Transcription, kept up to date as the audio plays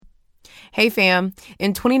Hey fam,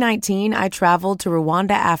 in 2019, I traveled to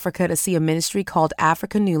Rwanda, Africa to see a ministry called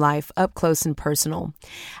Africa New Life up close and personal.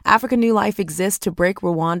 Africa New Life exists to break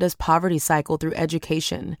Rwanda's poverty cycle through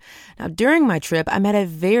education. Now, during my trip, I met a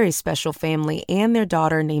very special family and their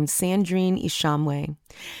daughter named Sandrine Ishamwe.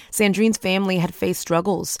 Sandrine's family had faced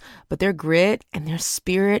struggles, but their grit and their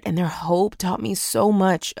spirit and their hope taught me so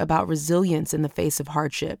much about resilience in the face of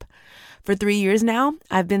hardship. For 3 years now,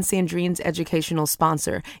 I've been Sandrine's educational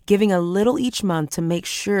sponsor, giving a little each month to make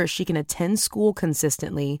sure she can attend school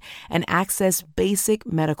consistently and access basic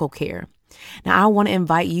medical care. Now, I want to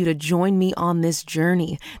invite you to join me on this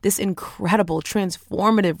journey, this incredible,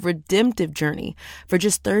 transformative, redemptive journey. For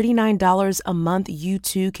just $39 a month, you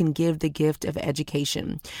too can give the gift of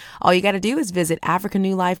education. All you got to do is visit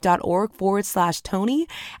africanewlife.org/Tony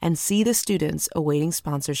and see the students awaiting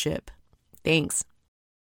sponsorship. Thanks.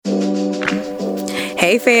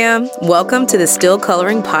 Hey fam, welcome to the Still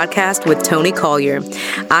Coloring Podcast with Tony Collier.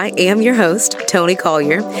 I am your host, Tony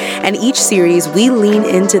Collier, and each series we lean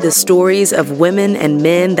into the stories of women and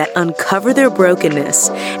men that uncover their brokenness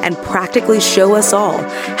and practically show us all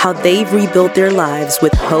how they've rebuilt their lives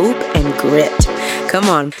with hope and grit. Come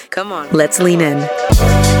on, let's lean in.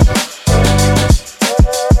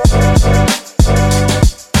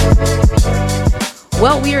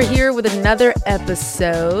 Well, we are here with another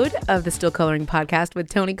episode of the Still Coloring Podcast with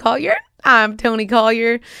Tony Collier. I'm Tony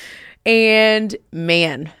Collier, and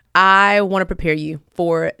man, I want to prepare you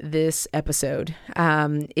for this episode.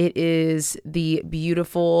 It is the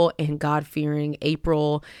beautiful and God-fearing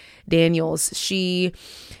April Daniels. She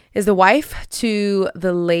is the wife to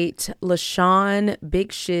the late LaShawn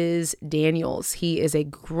Big Shiz Daniels. He is a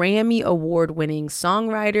Grammy Award-winning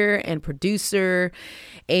songwriter and producer.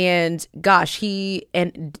 And gosh, he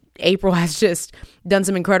and April has just done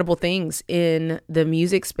some incredible things in the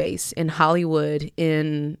music space, in Hollywood,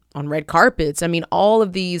 on red carpets. I mean, all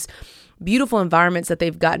of these beautiful environments that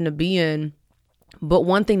they've gotten to be in. But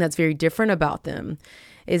one thing that's very different about them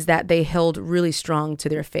is that they held really strong to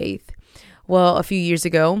their faith. Well, a few years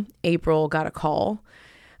ago, April got a call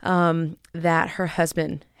that her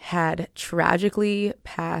husband had tragically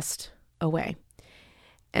passed away.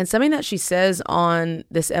 And something that she says on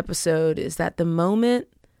this episode is that the moment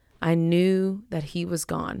I knew that he was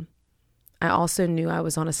gone, I also knew I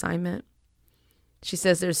was on assignment. She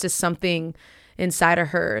says there's just something inside of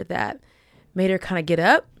her that made her kind of get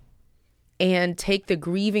up and take the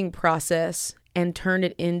grieving process and turn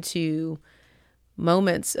it into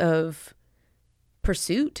moments of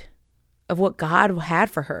pursuit of what God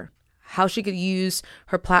had for her, how she could use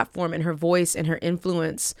her platform and her voice and her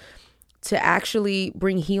influence to actually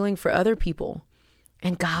bring healing for other people.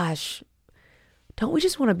 And gosh, don't we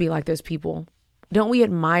just want to be like those people? Don't we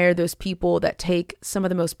admire those people that take some of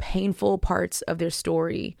the most painful parts of their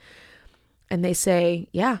story and they say,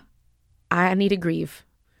 yeah, I need to grieve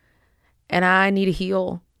and I need to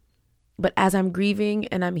heal. But as I'm grieving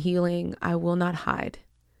and I'm healing, I will not hide.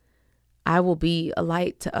 I will be a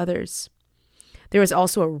light to others. There was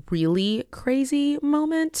also a really crazy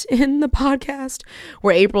moment in the podcast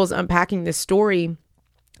where April's unpacking this story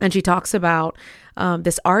and she talks about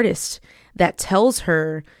this artist that tells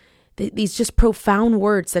her these just profound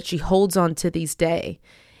words that she holds on to this day.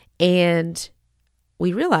 And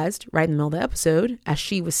we realized right in the middle of the episode, as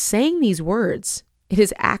she was saying these words, it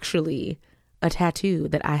is actually a tattoo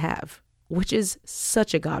that I have, which is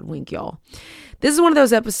such a God wink, y'all. This is one of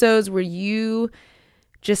those episodes where you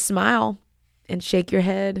just smile and shake your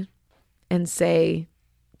head and say,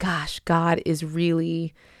 gosh, God is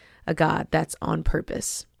really a God that's on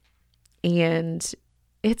purpose. And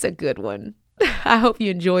it's a good one. I hope you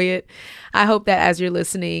enjoy it. I hope that as you're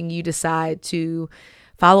listening, you decide to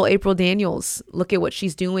follow April Daniels, look at what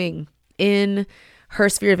she's doing in her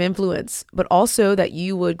sphere of influence, but also that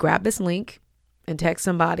you would grab this link and text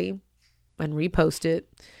somebody and repost it.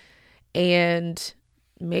 And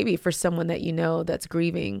maybe for someone that you know that's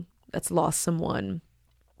grieving, that's lost someone,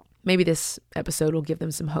 maybe this episode will give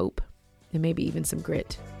them some hope and maybe even some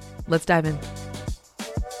grit. Let's dive in.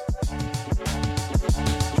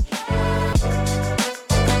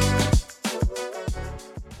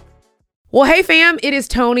 Well, hey fam, it is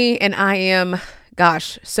Tony and I am,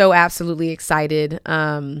 so absolutely excited.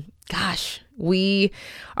 We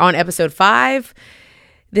are on episode 5.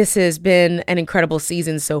 This has been an incredible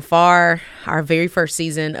season so far, our very first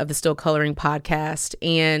season of the Still Coloring Podcast.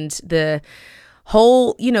 And the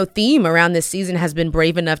whole, theme around this season has been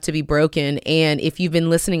brave enough to be broken. And if you've been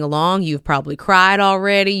listening along, you've probably cried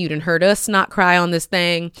already. You didn't heard us not cry on this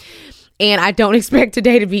thing. And I don't expect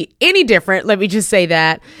today to be any different. Let me just say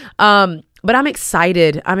that. But I'm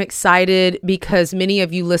excited. I'm excited because many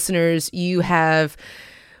of you listeners, you have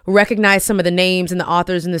recognized some of the names and the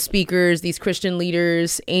authors and the speakers, these Christian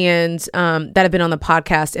leaders, and that have been on the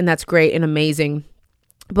podcast. And that's great and amazing.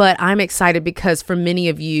 But I'm excited because for many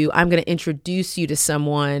of you, I'm going to introduce you to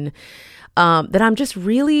someone that I'm just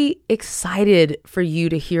really excited for you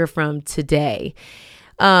to hear from today.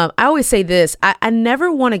 I always say this, I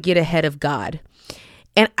never want to get ahead of God.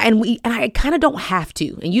 And I kind of don't have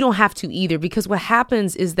to, and you don't have to either, because what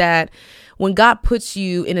happens is that when God puts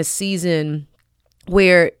you in a season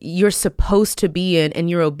where you're supposed to be in and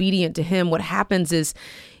you're obedient to him, what happens is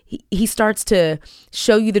he starts to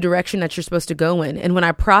show you the direction that you're supposed to go in. And when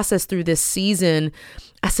I processed through this season,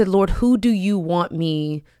 I said, Lord, who do you want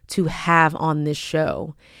me to have on this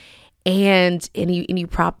show? And you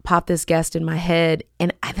pop this guest in my head.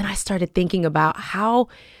 And then I started thinking about how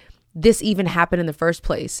this even happened in the first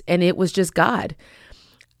place. And it was just God.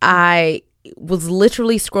 I was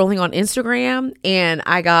literally scrolling on Instagram and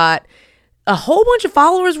I got a whole bunch of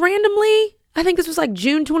followers randomly. I think this was like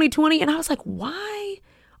June 2020. And I was like, why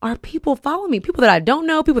are people following me? People that I don't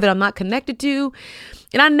know, people that I'm not connected to.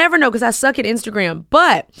 And I never know because I suck at Instagram.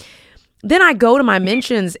 But then I go to my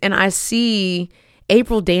mentions and I see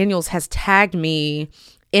April Daniels has tagged me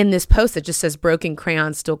in this post that just says broken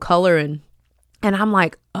crayon still coloring. And I'm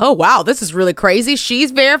like, oh, wow, this is really crazy. She's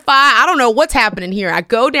verified. I don't know what's happening here. I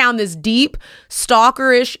go down this deep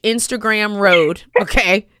stalkerish Instagram road.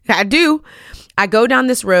 Okay, I do. I go down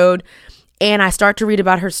this road and I start to read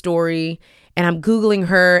about her story and I'm Googling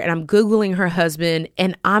her and I'm Googling her husband.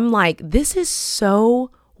 And I'm like, this is so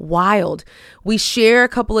wild. We share a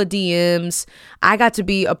couple of DMs. I got to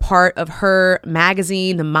be a part of her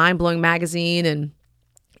magazine, the Mind Blowing magazine. And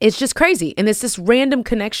it's just crazy. And it's this random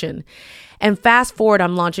connection. And fast forward,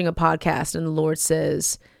 I'm launching a podcast and the Lord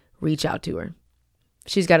says, reach out to her.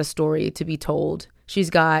 She's got a story to be told. She's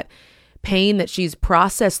got pain that she's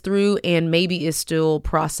processed through and maybe is still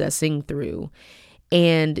processing through.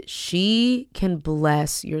 And she can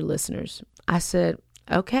bless your listeners. I said,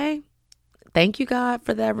 okay. Thank you, God,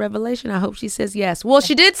 for that revelation. I hope she says yes. Well,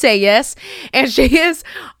 she did say yes, and she is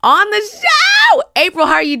on the show. April,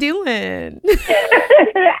 how are you doing?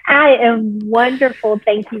 I am wonderful.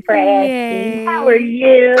 Thank you for asking. How are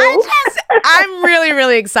you? I'm really,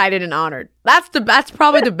 really excited and honored. That's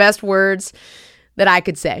probably the best words that I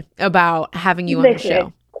could say about having you on the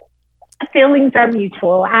show. Feelings are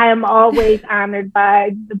mutual. I am always honored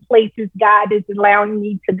by the places God is allowing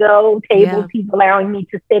me to go, tables He's allowing me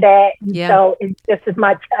to sit at. And so it's just as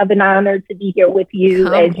much of an honor to be here with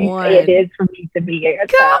you as you say it is for me to be here.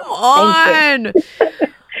 Come on.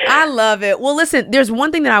 I love it. Well, listen, there's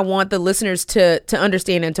one thing that I want the listeners to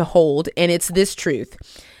understand and to hold, and it's this truth.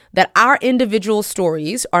 That our individual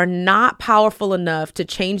stories are not powerful enough to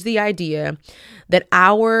change the idea that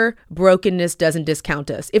our brokenness doesn't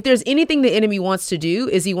discount us. If there's anything the enemy wants to do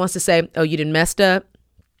is he wants to say, oh, you done messed up.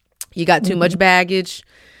 You got too much baggage.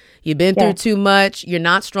 You've been through too much. You're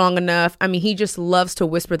not strong enough. I mean, he just loves to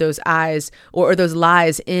whisper those eyes or those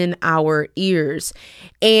lies in our ears.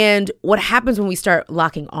 And what happens when we start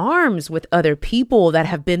locking arms with other people that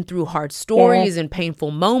have been through hard stories and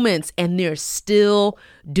painful moments, and they're still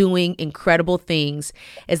doing incredible things,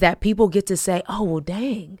 is that people get to say, oh, well,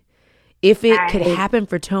 dang, if it could happen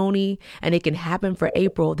for Tony and it can happen for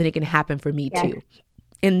April, then it can happen for me too.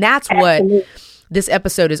 And that's what this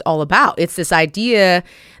episode is all about. It's this idea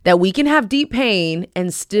that we can have deep pain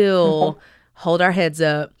and still hold our heads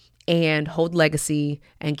up and hold legacy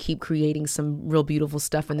and keep creating some real beautiful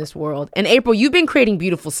stuff in this world. And April, you've been creating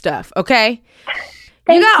beautiful stuff, okay?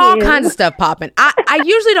 You got all kinds of stuff popping. I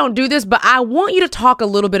usually don't do this, but I want you to talk a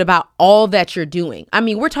little bit about all that you're doing. I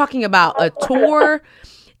mean, we're talking about a tour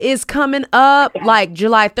is coming up like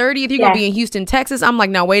July 30th. You're going to be in Houston, Texas. I'm like,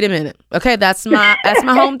 now, wait a minute. Okay, that's my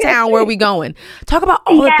hometown. Where are we going? Talk about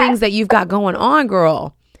all the things that you've got going on,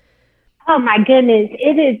 girl. Oh, my goodness.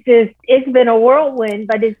 It's been a whirlwind,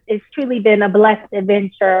 but it's truly been a blessed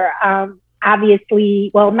adventure. Obviously,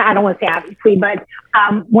 well, I don't want to say obviously, but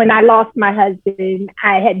when I lost my husband,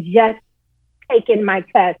 I had just taken my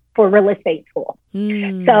test for real estate school.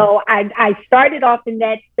 So I started off in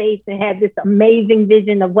that space and had this amazing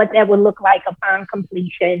vision of what that would look like upon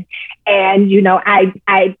completion. And, you know,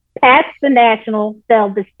 I passed the national,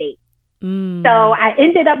 failed the state. So I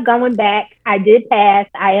ended up going back. I did pass.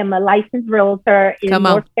 I am a licensed realtor in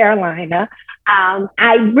North Carolina.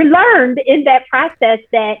 I learned in that process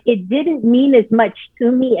that it didn't mean as much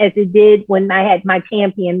to me as it did when I had my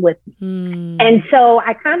champion with me. And so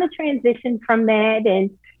I kind of transitioned from that. And,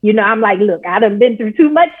 you know, I'm like, look, I done been through too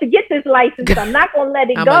much to get this license. I'm not going to let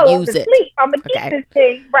it go to sleep. I'm going to keep this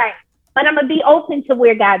thing right. but I'm going to be open to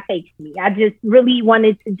where God takes me. I just really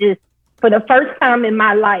wanted to just, for the first time in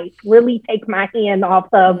my life, really take my hand off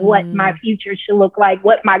of what my future should look like,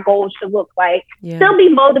 what my goals should look like. Yeah. Still be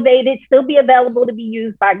motivated, still be available to be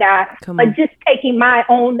used by God, but just taking my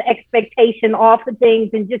own expectation off of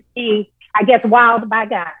things and just being, I guess, wild by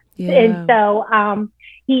God. Yeah. And so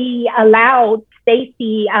he allowed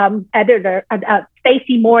Stacey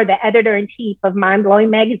Moore, the editor-in-chief of Mind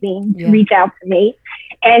Blowing Magazine, to reach out to me.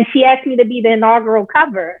 And she asked me to be the inaugural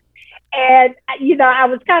cover. And, I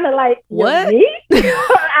was kind of like, what?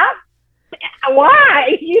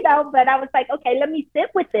 Why? But I was like, okay, let me sit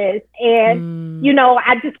with this. And,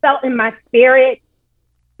 I just felt in my spirit,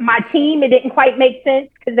 my team, it didn't quite make sense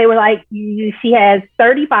because they were like, she has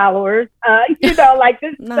 30 followers. This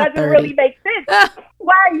doesn't really make sense.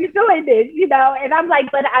 Why are you doing this? And I'm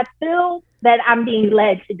like, but I feel that I'm being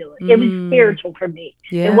led to do it. It was spiritual for me.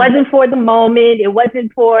 Yeah. It wasn't for the moment. It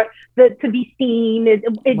wasn't for to be seen.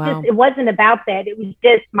 It wasn't about that. It was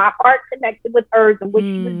just my heart connected with hers and what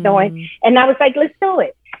she was doing. And I was like, let's do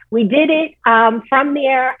it. We did it. From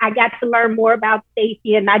there, I got to learn more about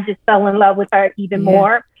Stacey, and I just fell in love with her even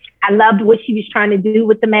more. I loved what she was trying to do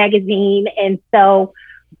with the magazine. And so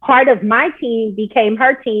part of my team became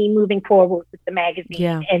her team moving forward with the magazine.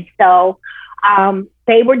 Yeah. And so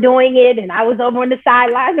they were doing it, and I was over on the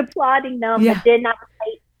sideline applauding them. Yeah. But then I was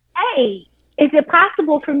like, hey, is it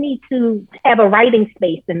possible for me to have a writing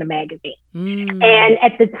space in the magazine? And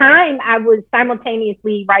at the time, I was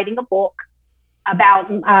simultaneously writing a book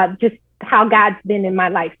about just how God's been in my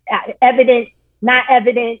life. Evident, not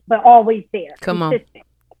evident, but always there. Come on.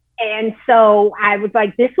 And so I was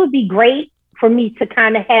like, this would be great for me to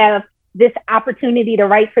kind of have this opportunity to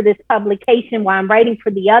write for this publication while I'm writing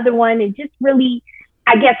for the other one. And just really,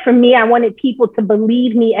 I guess for me, I wanted people to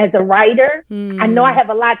believe me as a writer. I know I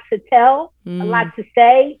have a lot to tell, a lot to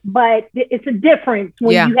say, but it's a difference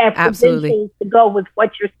when you have credentials to go with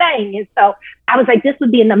what you're saying. And so I was like, this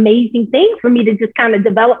would be an amazing thing for me to just kind of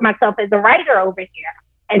develop myself as a writer over here.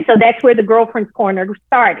 And so that's where the Girlfriend's Corner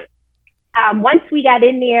started. Once we got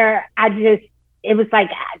in there, it was like,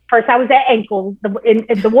 first I was at ankles,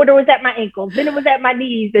 the water was at my ankles, then it was at my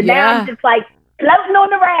knees, and now I'm just like floating on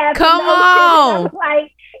the raft. Come on. I was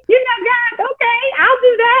like, God, okay,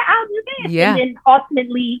 I'll do this. Yeah. And then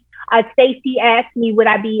ultimately, Stacey asked me, would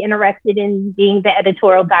I be interested in being the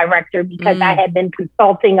editorial director, because I had been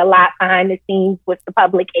consulting a lot behind the scenes with the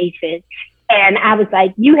publication. And I was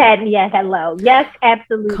like, you had me at hello. Yes,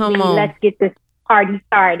 absolutely. Come on. Let's get this party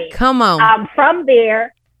started. Come on. From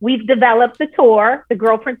there, we've developed the tour, the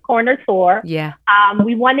Girlfriend's Corner tour. Yeah.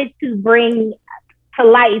 We wanted to bring to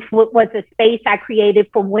life what was a space I created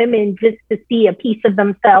for women just to see a piece of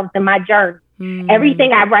themselves in my journey.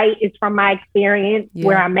 Everything I write is from my experience,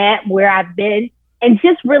 where I'm at, where I've been. And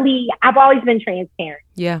just really, I've always been transparent.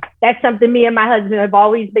 Yeah. That's something me and my husband have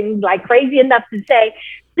always been like crazy enough to say,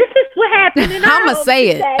 this is what happened. I'm going to say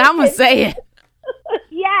it. I'm going to say it.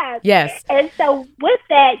 Yes. And so with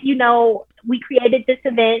that, we created this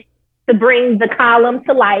event to bring the column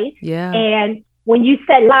to life. Yeah. And when you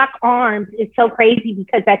said lock arms, it's so crazy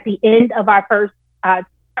because at the end of our first, our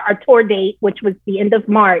tour date, which was the end of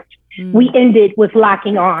March, we ended with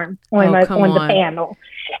locking arms on the panel.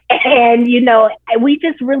 And, we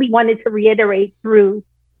just really wanted to reiterate through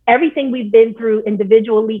everything we've been through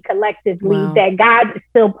individually, collectively, that God is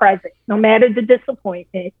still present, no matter the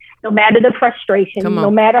disappointment, no matter the frustration, no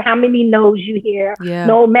matter how many no's you hear,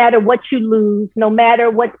 no matter what you lose, no matter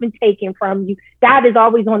what's been taken from you. God is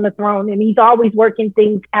always on the throne, and he's always working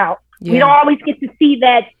things out. We don't always get to see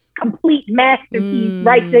that complete masterpiece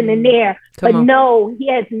right then and there, but no, he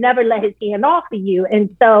has never let his hand off of you.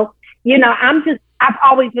 And so, I've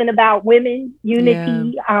always been about women,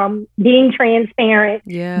 unity, being transparent,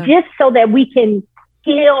 just so that we can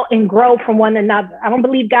heal and grow from one another. I don't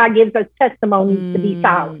believe God gives us testimonies to be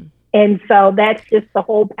solid. And so that's just the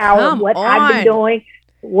whole power of what I've been doing,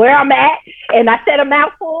 where I'm at. And I said a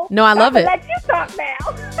mouthful. No, I love it. Let you talk now.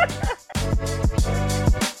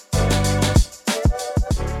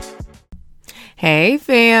 Hey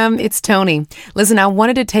fam, it's Tony. Listen, I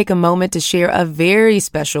wanted to take a moment to share a very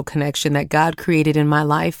special connection that God created in my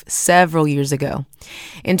life several years ago.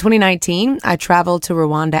 In 2019, I traveled to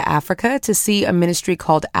Rwanda, Africa to see a ministry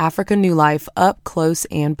called Africa New Life up close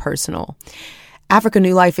and personal. Africa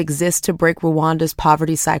New Life exists to break Rwanda's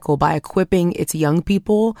poverty cycle by equipping its young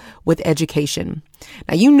people with education.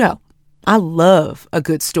 Now, I love a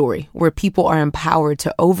good story where people are empowered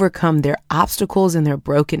to overcome their obstacles and their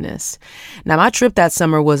brokenness. Now, my trip that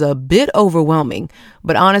summer was a bit overwhelming,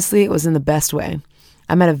 but honestly, it was in the best way.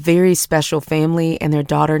 I met a very special family and their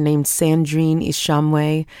daughter named Sandrine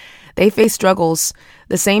Ishamwe. They face struggles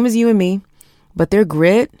the same as you and me, but their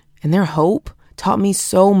grit and their hope taught me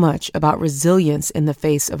so much about resilience in the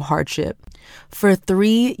face of hardship. For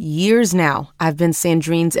 3 years now, I've been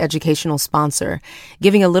Sandrine's educational sponsor,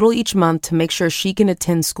 giving a little each month to make sure she can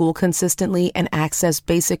attend school consistently and access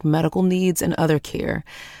basic medical needs and other care.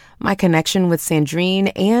 My connection with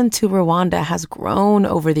Sandrine and to Rwanda has grown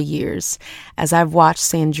over the years as I've watched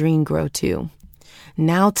Sandrine grow too.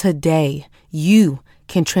 Now today, you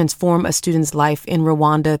can transform a student's life in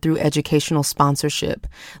Rwanda through educational sponsorship.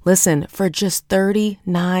 Listen, for just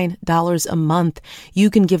 $39 a month, you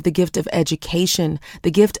can give the gift of education,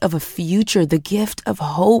 the gift of a future, the gift of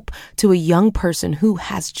hope to a young person who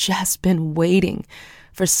has just been waiting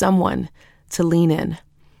for someone to lean in.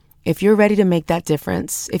 If you're ready to make that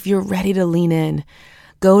difference, if you're ready to lean in,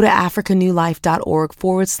 go to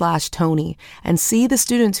africanewlife.org/Tony and see the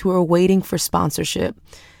students who are waiting for sponsorship.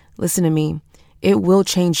 Listen to me. It will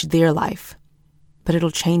change their life, but it'll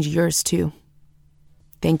change yours too.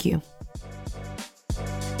 Thank you.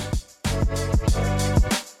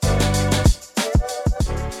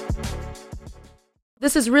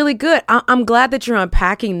 This is really good. I'm glad that you're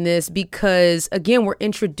unpacking this because, again, we're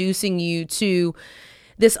introducing you to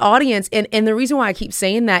this audience. And the reason why I keep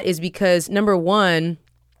saying that is because, number one,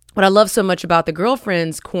 what I love so much about the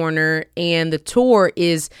Girlfriends Corner and the tour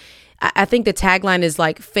is I think the tagline is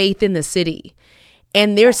like faith in the city.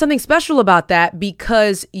 And there's something special about that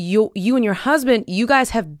because you and your husband, you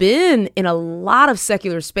guys have been in a lot of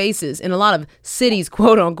secular spaces, in a lot of cities,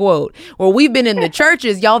 quote unquote, where we've been in the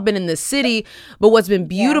churches, y'all have been in the city. But what's been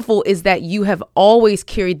beautiful is that you have always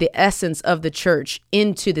carried the essence of the church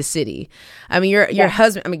into the city. I mean, your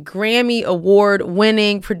husband, Grammy Award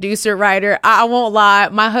winning producer, writer. I won't lie.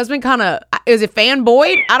 My husband kind of, is it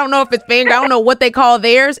fanboyed? I don't know if it's fan. I don't know what they call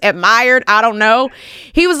theirs. Admired. I don't know.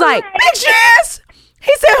 He was like, big shiz.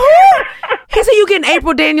 He said, who? He said, you getting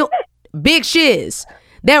April Daniel, big shiz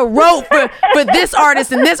that wrote for this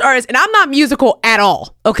artist and this artist. And I'm not musical at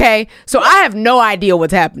all. Okay. So I have no idea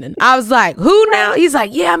what's happening. I was like, who now? He's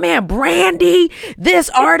like, yeah, man, Brandy, this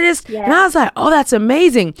artist. Yeah. And I was like, oh, that's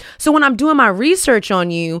amazing. So when I'm doing my research on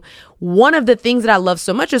you, one of the things that I love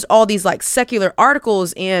so much is all these like secular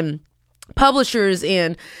articles and publishers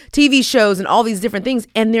and TV shows and all these different things.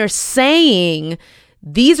 And they're saying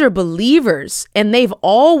these are believers and they've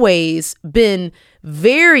always been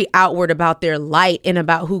very outward about their light and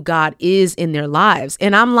about who God is in their lives.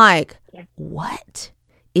 And I'm like, what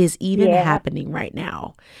is even happening right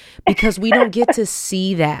now? Because we don't get to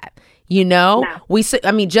see that. You know,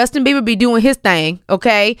 Justin Bieber be doing his thing.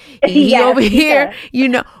 OK, he over here,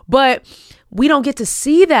 but we don't get to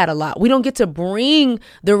see that a lot. We don't get to bring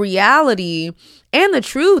the reality and the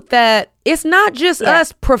truth that it's not just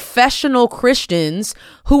us professional Christians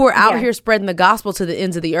who are out here spreading the gospel to the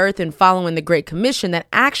ends of the earth and following the Great Commission, that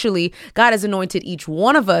actually God has anointed each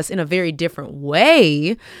one of us in a very different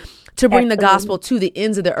way to bring the gospel to the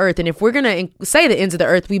ends of the earth. And if we're going to say the ends of the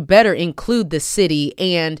earth, we better include the city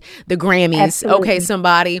and the Grammys. Absolutely. Okay,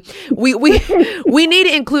 somebody. We need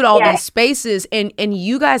to include all these spaces. And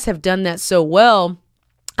you guys have done that so well.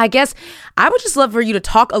 I guess I would just love for you to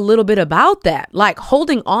talk a little bit about that, like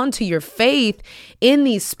holding on to your faith in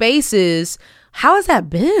these spaces. How has that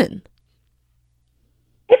been?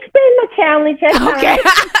 It's been a challenge at times. Okay.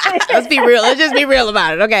 Let's be real. Let's just be real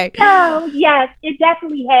about it. Okay. Oh, yes, it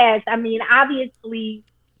definitely has. I mean, obviously,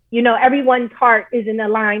 everyone's heart isn't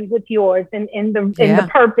aligned with yours and the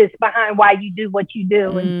purpose behind why you do what you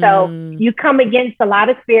do. And so you come against a lot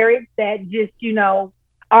of spirits that just,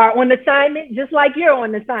 are on assignment, just like you're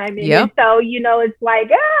on assignment. Yep. And so, it's like,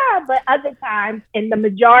 but other times, and the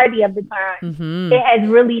majority of the time, it has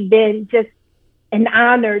really been just an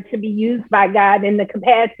honor to be used by God in the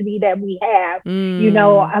capacity that we have.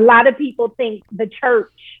 A lot of people think the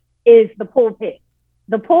church is the pulpit.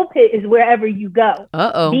 The pulpit is wherever you go.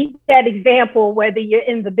 Be that example, whether you're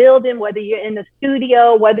in the building, whether you're in the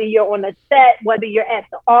studio, whether you're on a set, whether you're at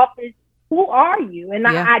the office, who are you? And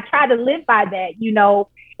I try to live by that.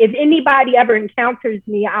 If anybody ever encounters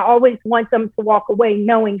me, I always want them to walk away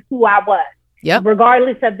knowing who I was,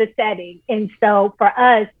 regardless of the setting. And so for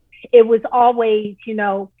us, it was always,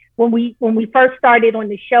 when we first started on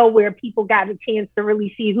the show where people got a chance to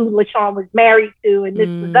really see who LaShawn was married to, and this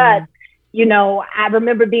was us, I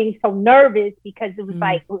remember being so nervous because it was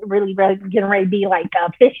like really getting ready to be like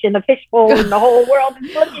a fish in a fishbowl and the whole world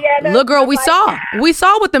is looking at us. Look, girl, we saw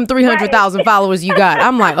with them 300,000 followers you got.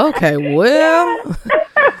 I'm like, okay, well.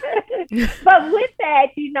 But with that,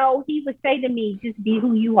 he would say to me, just be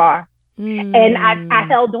who you are. And I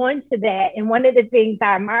held on to that. And one of the things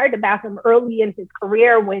I admired about him early in his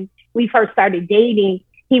career when we first started dating,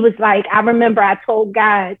 he was like, I remember I told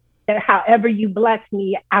God that however you bless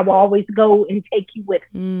me, I will always go and take you with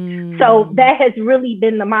me. So that has really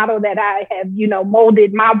been the motto that I have,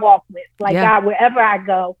 molded my walk with. Like, God, wherever I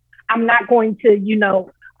go, I'm not going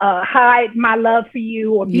to, hide my love for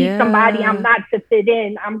you or be somebody I'm not to fit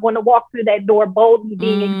in. I'm going to walk through that door boldly,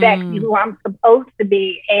 being exactly who I'm supposed to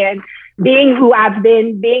be. And being who I've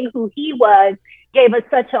been, being who he was, gave us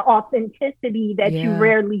such an authenticity that you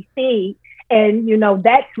rarely see. And,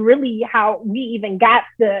 that's really how we even got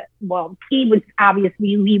he was obviously,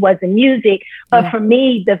 he was in music, but for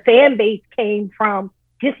me, the fan base came from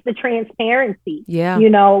just the transparency. Yeah.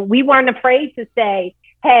 We weren't afraid to say,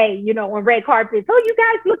 hey, on red carpets, oh, you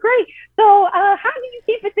guys look great. So how do you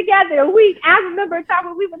keep it together? I remember a time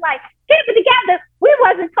when we were like, keep it together. We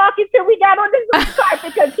wasn't talking till we got on this red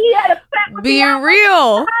carpet because he had a fat with being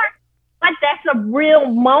real. Like, that's a real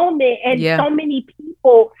moment. And so many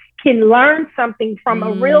people can learn something from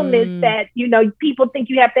a realness that, people think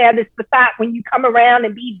you have to have this facade when you come around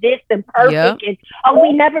and be this and perfect. And,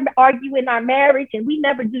 we never argue in our marriage and we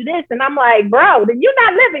never do this. And I'm like, bro, then you're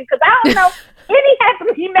not living, because I don't know any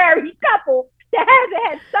happily married couple that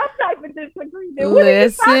hasn't had some type of disagreement. What are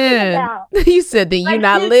you talking about? You said that you're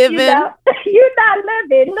not living. You're not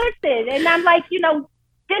living. Listen. And I'm like,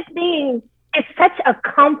 just being, it's such a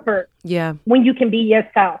comfort when you can be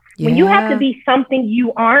yourself. When you have to be something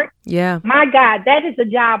you aren't, my God, that is a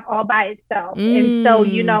job all by itself. And so,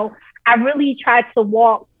 I really try to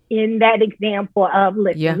walk in that example of,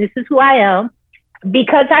 listen, this is who I am.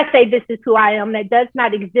 Because I say this is who I am, that does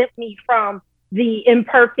not exempt me from the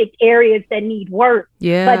imperfect areas that need work,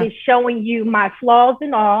 but it's showing you my flaws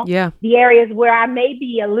and all, the areas where I may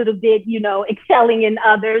be a little bit, excelling in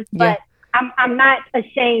others, but I'm not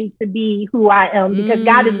ashamed to be who I am, because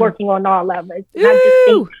God is working on all of us. And I just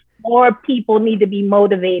think more people need to be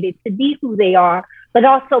motivated to be who they are, but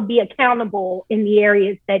also be accountable in the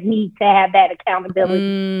areas that need to have that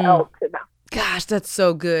accountability held to them. Gosh, that's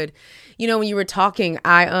so good. When you were talking,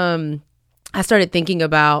 I started thinking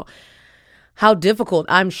about how difficult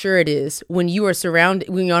I'm sure it is when you are surrounded,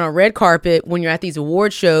 when you're on a red carpet, when you're at these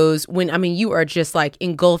award shows, you are just like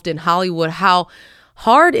engulfed in Hollywood, how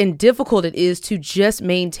hard and difficult it is to just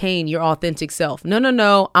maintain your authentic self.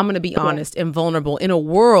 No, I'm going to be honest and vulnerable in a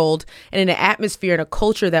world and in an atmosphere and a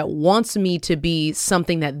culture that wants me to be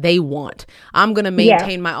something that they want. I'm going to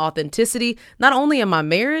maintain my authenticity, not only in my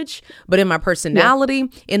marriage, but in my personality,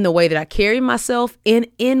 in the way that I carry myself, and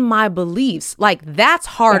in my beliefs. Like, that's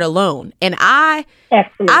hard alone. And I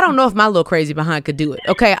don't know if my little crazy behind could do it.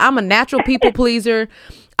 Okay. I'm a natural people pleaser.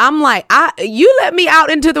 I'm like, you let me out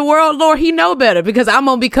into the world, Lord, he know better, because I'm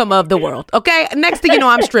going to become of the world. Okay. Next thing you know,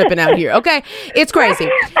 I'm stripping out here. Okay. It's crazy.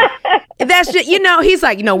 That's just, he's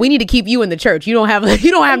like, we need to keep you in the church. You don't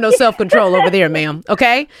have no self-control over there, ma'am.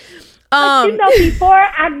 Okay. But, before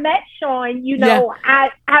I met Sean,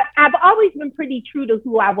 I've always been pretty true to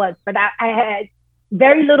who I was, but I had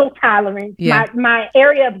very little tolerance. My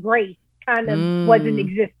area of grace kind of wasn't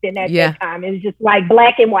existent at that time. It was just like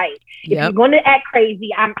black and white. If you're going to act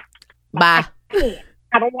crazy, bye.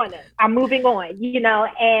 I don't want to. I'm moving on,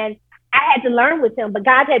 and I had to learn with him, but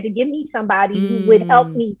God had to give me somebody who would help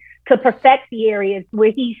me to perfect the areas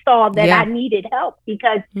where he saw that I needed help.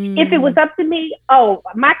 Because if it was up to me,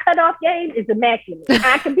 my cutoff game is immaculate.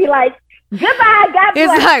 I can be like, goodbye, God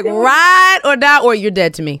bless. It's like ride or die, or you're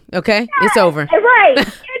dead to me. Okay. It's over. Right. End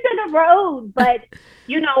of the road. But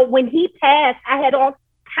when he passed, I had all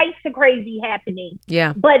types of crazy happening.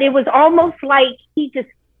 Yeah. But it was almost like he just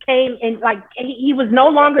came and like he was no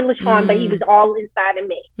longer LaShawn, but he was all inside of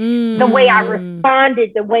me. The way I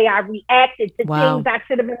responded, the way I reacted to things I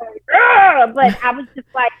should have been like, but I was just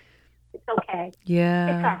like, it's okay.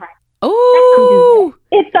 Yeah. It's all right. Oh,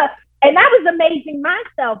 and I was amazing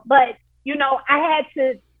myself, but I had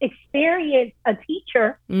to experience a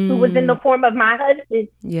teacher who was in the form of my husband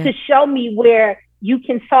to show me where you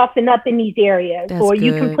can soften up in these areas. That's or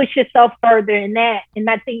you can push yourself further in that. And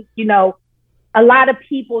I think, a lot of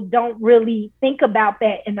people don't really think about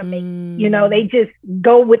that in the making. They just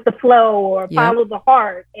go with the flow or follow the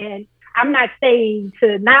heart. And I'm not saying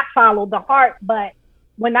to not follow the heart, but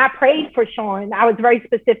when I prayed for Sean, I was very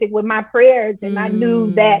specific with my prayers. And I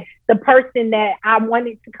knew that the person that I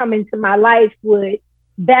wanted to come into my life would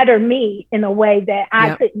better me in a way that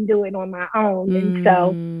I couldn't do it on my own. And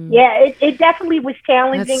so, it definitely was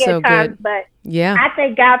challenging at times, but I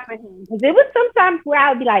thank God for him. Because it was sometimes where I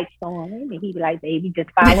would be like, Sean, and he'd be like, baby,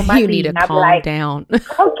 just follow my lead. You need to calm down.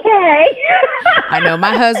 Okay. I know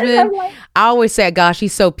my husband, I always say, gosh,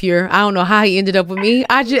 he's so pure. I don't know how he ended up with me.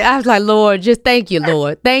 I was like, Lord, just thank you,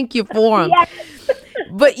 Lord. Thank you for him.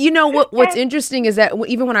 But you know what's interesting is that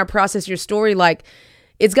even when I process your story, like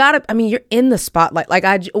it's gotta, I mean, you're in the spotlight. Like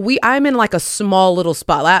I'm in like a small little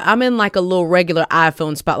spotlight. I'm in like a little regular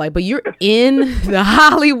iPhone spotlight, but you're in the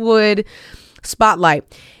Hollywood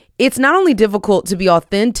spotlight. It's not only difficult to be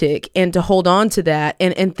authentic and to hold on to that,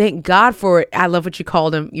 and thank God for it. I love what you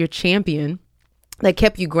called him, your champion, that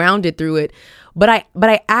kept you grounded through it. But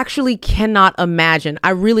I actually cannot imagine.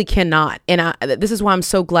 I really cannot. And this is why I'm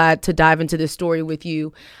so glad to dive into this story with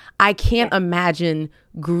you. I can't imagine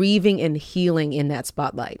grieving and healing in that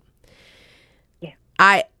spotlight. Yeah.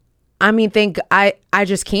 I mean, I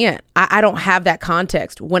just can't. I don't have that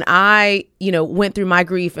context. When I, went through my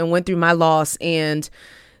grief and went through my loss and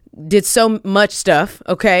did so much stuff.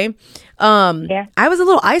 Okay. I was a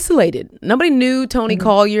little isolated. Nobody knew Toni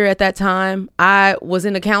Collier at that time. I was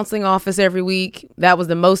in a counseling office every week. That was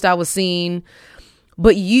the most I was seen.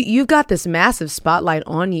 But you've got this massive spotlight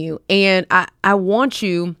on you. And I want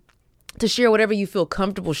you to share whatever you feel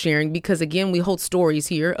comfortable sharing, because again, we hold stories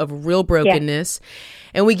here of real brokenness,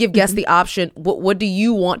 and we give guests the option. What do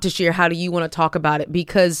you want to share? How do you want to talk about it?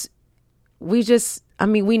 Because we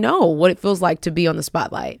know what it feels like to be on the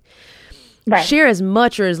spotlight. Right. Share as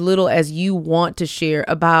much or as little as you want to share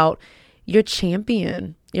about your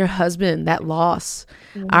champion, your husband, that loss,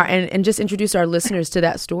 and just introduce our listeners to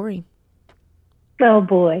that story. Oh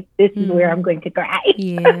boy, this is where I'm going to cry.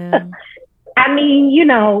 Yeah. I mean,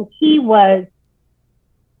 he was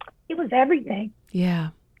everything. Yeah.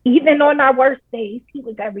 Even on our worst days, he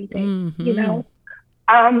was everything.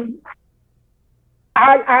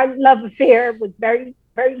 Our love affair was very,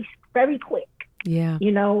 very, very quick. Yeah.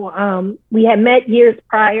 We had met years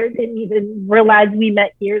prior, didn't even realize we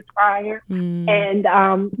met years prior,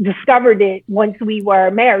 and discovered it once we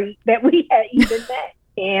were married that we had even met.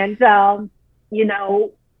 And,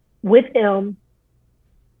 with him,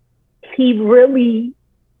 he really,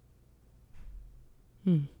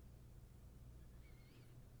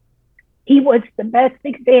 he was the best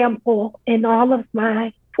example in all of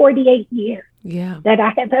my 48 years that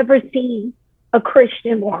I have ever seen a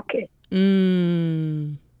Christian walk in.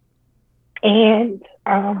 And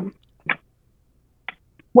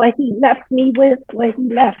what he left me with, what he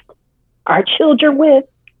left our children with,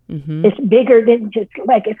 is bigger than just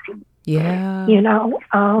legacy. Yeah.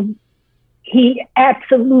 He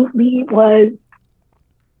absolutely was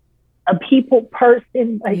a people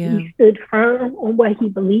person, but he stood firm on what he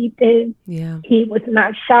believed in. Yeah. He was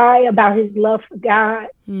not shy about his love for God.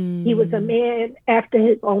 He was a man after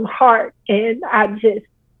his own heart. And I just,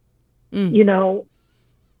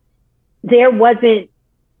 there wasn't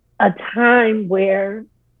a time where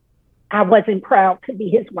I wasn't proud to be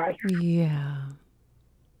his wife. Yeah.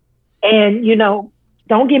 And,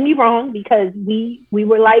 don't get me wrong, because we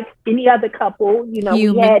were like any other couple, we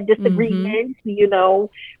had disagreements,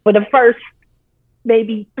 for the first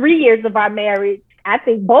maybe 3 years of our marriage. I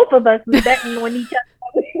think both of us were betting on each other.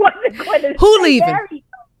 We wasn't going to Who leaving?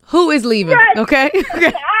 Who is leaving? Right. Okay.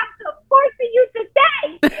 I'm forcing you to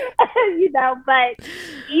stay, but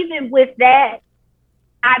even with that,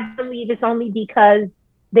 I believe it's only because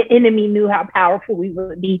the enemy knew how powerful we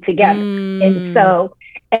would be together. And so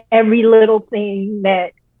every little thing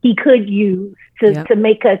that he could use to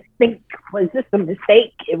make us think, was this a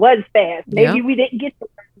mistake? It was fast. Maybe we didn't get to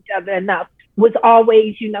learn each other enough, was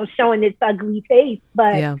always, showing its ugly face.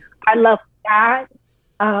 But I love God.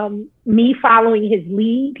 Me following his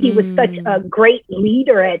lead. He was such a great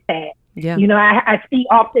leader at that. Yeah. I see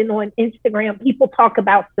often on Instagram, people talk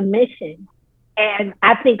about submission. And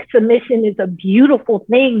I think submission is a beautiful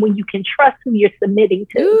thing when you can trust who you're submitting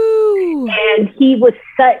to. Ooh. And he was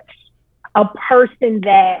such a person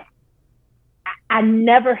that I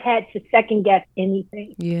never had to second guess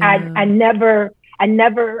anything. Yeah. I never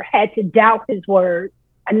had to doubt his word.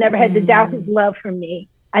 I never had to doubt his love for me.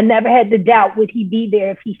 I never had to doubt would he be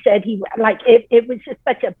there if he said he, it was just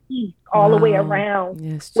such a peace all the way around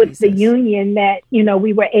with the union that,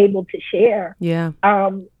 we were able to share. Yeah.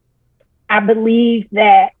 I believe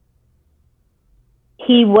that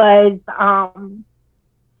he was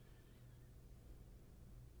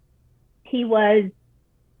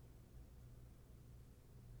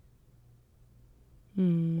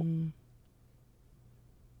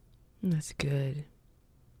That's good.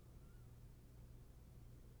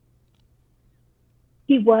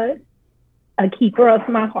 He was a keeper of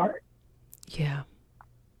my heart. Yeah.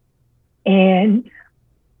 And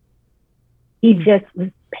he just was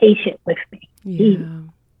patient with me. Yeah.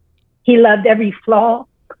 He loved every flaw.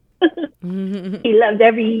 He loved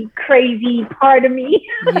every crazy part of me.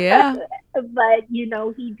 Yeah. But,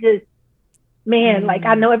 he just, man,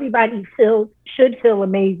 I know everybody should feel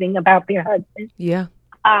amazing about their husband. Yeah.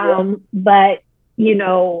 But, you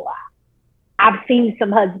know, I've seen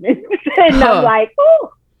some husbands and I'm like,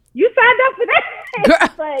 oh, you signed up for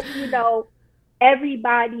that. But, you know,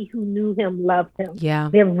 everybody who knew him loved him. Yeah.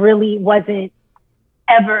 There really wasn't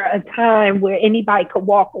ever a time where anybody could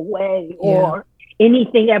walk away or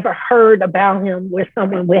anything ever heard about him where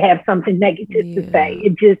someone would have something negative to say.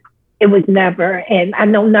 It was never. And I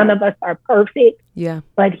know none of us are perfect. Yeah.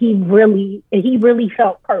 But he really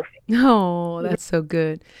felt perfect. Oh, that's so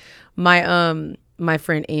good. My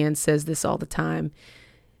friend Ann says this all the time.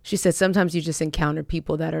 She said sometimes you just encounter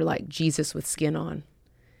people that are like Jesus with skin on.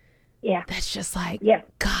 Yeah. That's just like,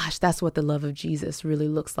 gosh, that's what the love of Jesus really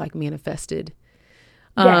looks like manifested.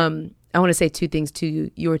 Yeah. I want to say two things to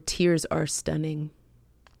you. Your tears are stunning.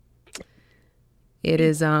 It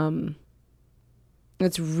is,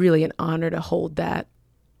 it's really an honor to hold that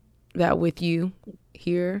with you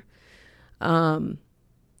here. And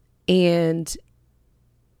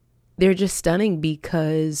they're just stunning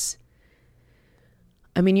because,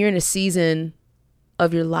 I mean, you're in a season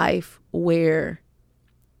of your life where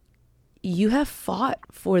you have fought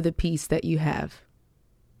for the peace that you have.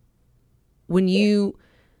 When you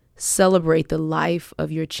celebrate the life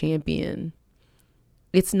of your champion,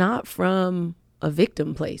 it's not from a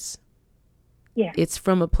victim place. Yeah. It's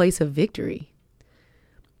from a place of victory.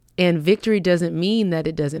 And victory doesn't mean that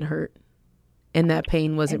it doesn't hurt and that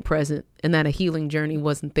pain wasn't present and that a healing journey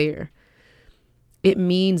wasn't there. It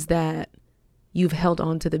means that you've held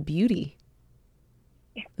on to the beauty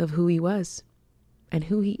of who he was and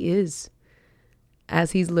who he is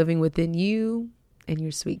as he's living within you and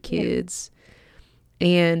your sweet kids.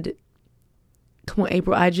 And come on,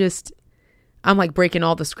 April, I'm like breaking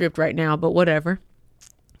all the script right now, but whatever.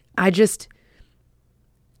 I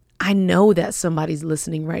know that somebody's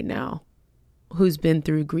listening right now who's been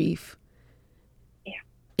through grief. Yeah.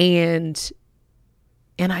 And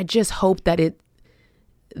I just hope that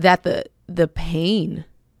the pain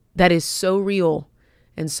that is so real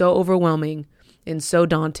and so overwhelming and so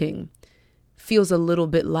daunting feels a little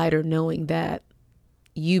bit lighter knowing that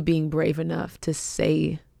you being brave enough to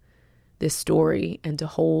say this story and to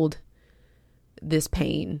hold this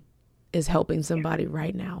pain is helping somebody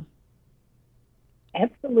right now.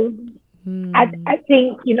 Absolutely. I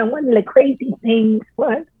think, you know, one of the crazy things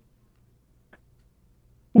was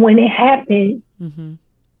when it happened,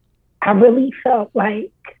 I really felt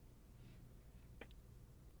like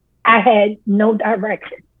I had no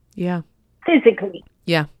direction. Yeah. Physically.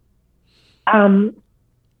 Yeah.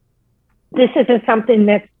 This isn't something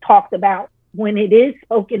that's talked about. When it is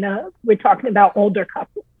spoken of, we're talking about older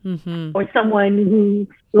couples or someone who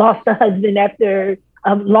lost a husband after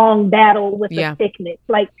a long battle with a sickness,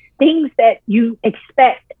 like things that you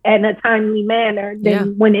expect in a timely manner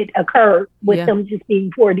than when it occurred with them just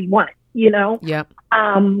being 41, you know? Yeah.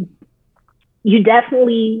 You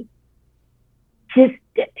definitely just,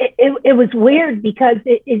 it was weird because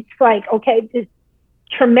it's like, okay, this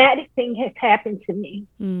traumatic thing has happened to me.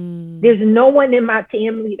 There's no one in my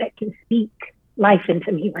family that can speak life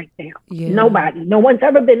into me right now. Nobody. No one's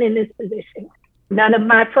ever been in this position. None of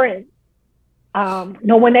my friends.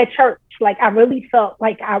 No one at church. Like, I really felt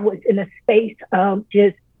like I was in a space of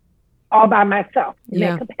just all by myself in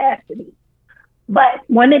that capacity. But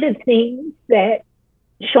one of the things that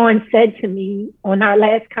Sean said to me on our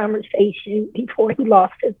last conversation before he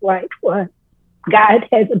lost his life was, God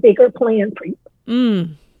has a bigger plan for you.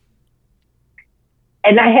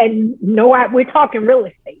 And I had we're talking real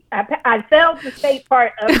estate. I failed the state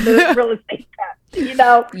part of the real estate stuff, you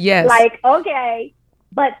know? Yes. Like, okay.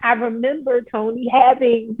 But I remember, Tony,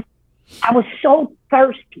 I was so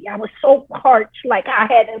thirsty. I was so parched. Like I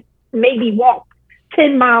had to maybe walk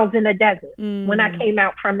 10 miles in the desert when I came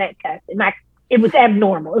out from that test. And it was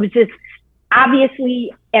abnormal. It was just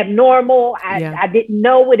obviously abnormal. I didn't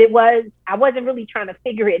know what it was. I wasn't really trying to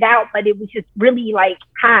figure it out, but it was just really like,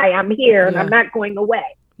 hi, I'm here and I'm not going away.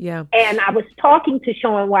 Yeah. And I was talking to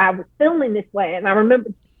Sean while I was feeling this way. And I remember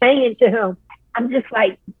saying to him, I'm just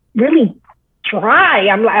like really dry.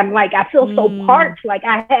 I'm like, I feel so parched, like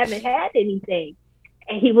I haven't had anything.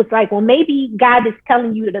 And he was like, well, maybe God is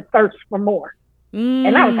telling you to thirst for more.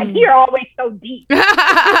 And I was like, you're always so deep. Like,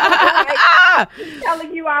 he's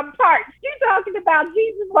telling you I'm parched. You're talking about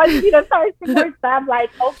Jesus wants you to thirst for more. So I'm like,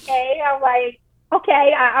 okay.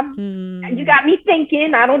 You got me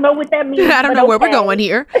thinking. I don't know what that means. I don't know where we're going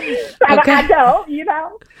here. I don't, you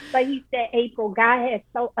know. But he said, April, God has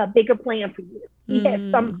a bigger plan for you. He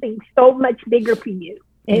has something so much bigger for you.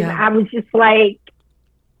 And I was just like,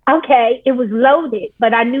 okay, it was loaded,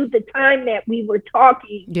 but I knew the time that we were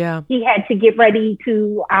talking, he had to get ready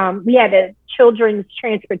to, we had a children's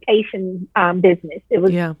transportation business. It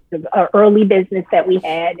was an early business that we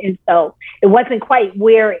had. And so it wasn't quite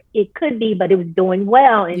where it could be, but it was doing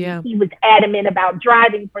well. And he was adamant about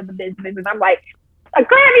driving for the business. And I'm like, a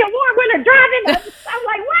Grammy Award winner driving? I'm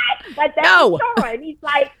like, what? But that's Sean. And he's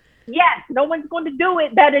like, yes, no one's going to do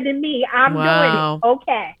it better than me. I'm doing it.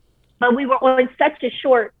 Okay. But we were on such a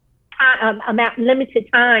short limited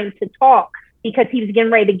time to talk because he was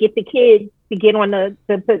getting ready to get the kids to get on the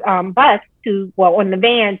bus on the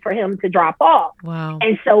van for him to drop off. Wow.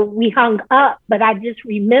 And so we hung up, but I just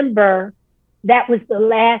remember that was the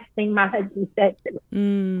last thing my husband said to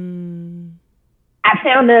me. I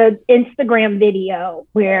found an Instagram video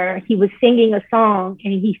where he was singing a song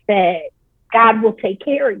and he said, God will take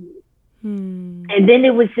care of you. And then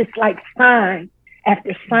it was just like sign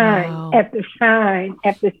after sign, after sign,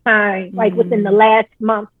 after sign, like within the last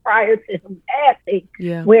month prior to him passing,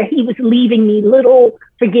 where he was leaving me little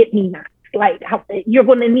forget-me-nots. Like, you're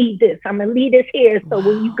going to need this. I'm going to leave this here. So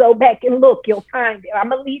when you go back and look, you'll find it. I'm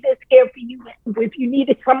going to leave this here for you if you need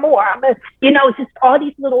it some more. I'm going to, just all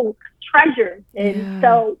these little treasures. And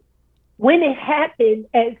so when it happened,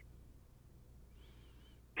 as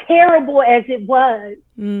terrible as it was,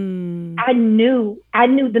 I knew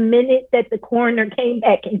the minute that the coroner came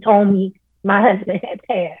back and told me my husband had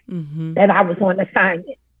passed, that I was on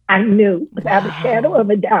assignment. I knew without a shadow of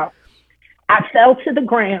a doubt. I fell to the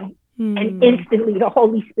ground and instantly the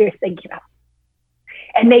Holy Spirit said, get up.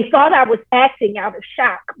 And they thought I was acting out of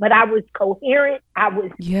shock, but I was coherent. I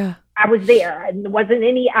was there. And there wasn't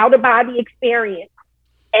any out of body experience.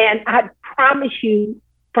 And I promise you,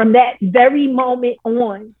 from that very moment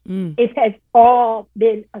on, it has all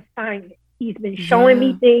been assignment. He's been showing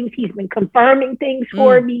me things. He's been confirming things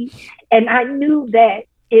for me. And I knew that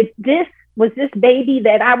if this was this baby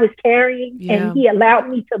that I was carrying and he allowed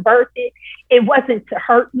me to birth it, it wasn't to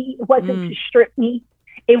hurt me. It wasn't to strip me.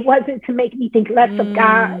 It wasn't to make me think less of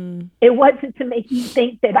God. It wasn't to make me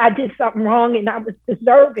think that I did something wrong and I was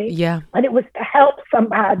deserving. But it was to help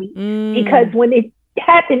somebody. Because when it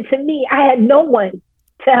happened to me, I had no one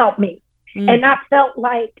to help me. And I felt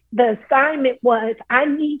like the assignment was, I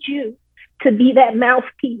need you to be that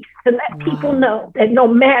mouthpiece to let people know that no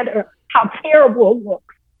matter how terrible it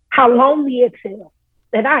looks, how lonely it feels,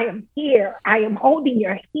 that I am here. I am holding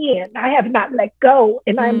your hand. I have not let go,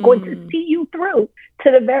 and I'm going to see you through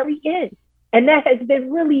to the very end. And that has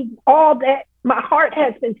been really all that my heart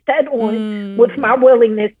has been set on with my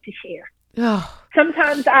willingness to share.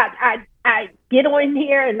 Sometimes I get on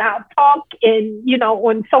here and I'll talk and,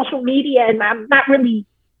 on social media, and I'm not really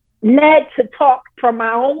led to talk from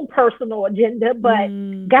my own personal agenda, but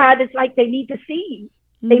God is like, they need to see you.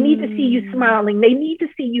 They need to see you smiling. They need to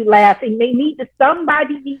see you laughing.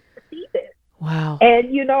 Somebody needs to see this. Wow.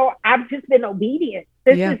 And, I've just been obedient.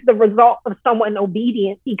 This is the result of someone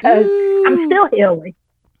obedient, because I'm still healing.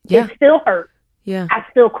 It still hurts. I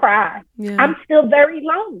still cry. I'm still very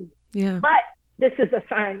lonely. But this is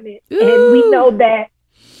assignment. And we know that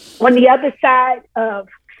on the other side of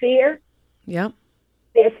fear,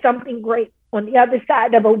 there's something great. On the other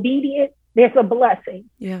side of obedience, there's a blessing.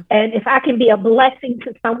 And if I can be a blessing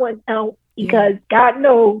to someone else, because God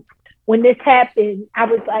knows when this happened, I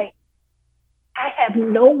was like, I have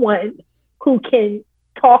no one who can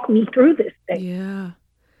talk me through this thing.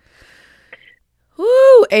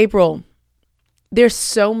 Woo, April. There's just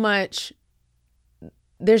so much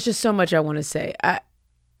I want to say.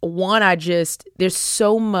 There's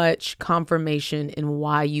so much confirmation in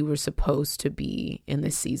why you were supposed to be in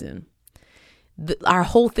this season. Our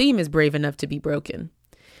whole theme is brave enough to be broken.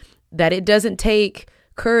 That it doesn't take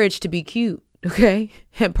courage to be cute, okay,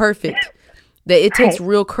 and perfect. That it takes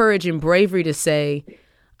real courage and bravery to say,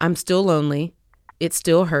 I'm still lonely. It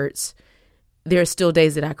still hurts. There are still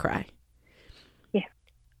days that I cry.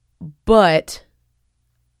 But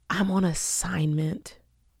I'm on assignment.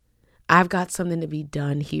 I've got something to be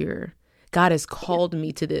done here. God has called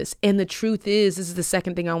me to this. And the truth is, this is the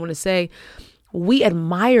second thing I want to say. We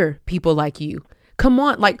admire people like you. Come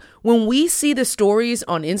on. Like when we see the stories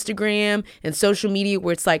on Instagram and social media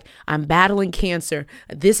where it's like, I'm battling cancer.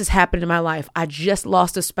 This has happened in my life. I just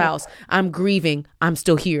lost a spouse. I'm grieving. I'm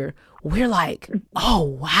still here. We're like, oh,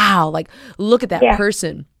 wow. Like, look at that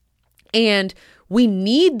person. And we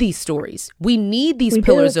need these stories. We need these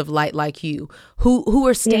pillars of light like you who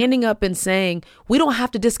are standing up and saying, we don't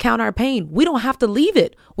have to discount our pain. We don't have to leave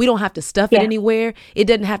it. We don't have to stuff it anywhere. It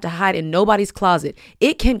doesn't have to hide in nobody's closet.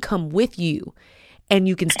 It can come with you and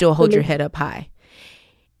you can still hold your head up high.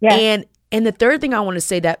 And And the third thing I want to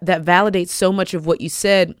say that validates so much of what you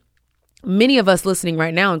said, many of us listening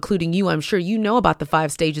right now, including you, I'm sure you know about the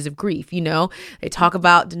 5 stages of grief. You know, they talk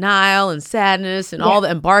about denial and sadness and all the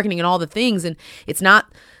and bargaining and all the things. And it's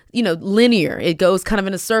not, linear. It goes kind of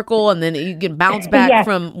in a circle and then you can bounce back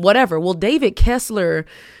from whatever. Well, David Kessler,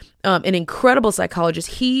 an incredible psychologist,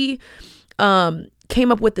 he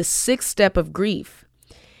came up with the 6th step of grief.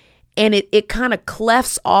 And it kind of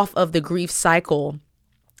clefts off of the grief cycle.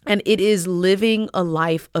 And it is living a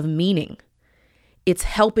life of meaning. It's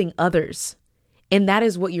helping others. And that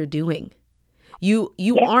is what you're doing. You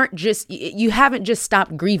aren't just, you haven't just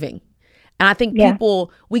stopped grieving. And I think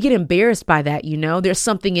people, we get embarrassed by that, There's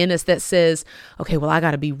something in us that says, okay, well, I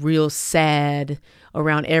got to be real sad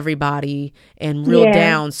around everybody and real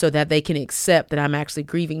down so that they can accept that I'm actually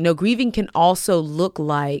grieving. No, grieving can also look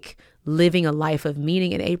like living a life of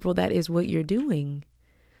meaning. And April, that is what you're doing.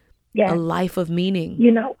 A life of meaning.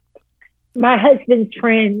 My husband's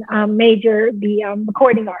friend, Major, the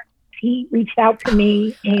recording artist, he reached out to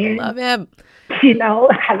me and I love him.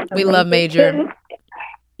 We love Major.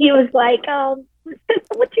 He was like,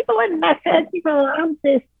 sister, what you doing? And I said, I'm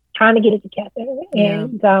just trying to get it together.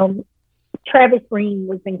 And Travis Green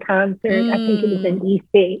was in concert. I think it was in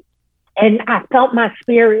DC. And I felt my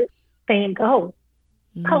spirit saying, go.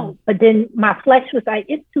 But then my flesh was like,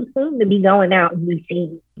 it's too soon to be going out and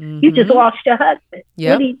routine. You just lost your husband.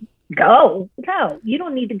 Really, go. You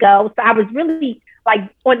don't need to go. So I was really like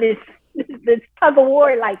on this tug of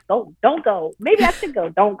war, like, don't go. Maybe I should go.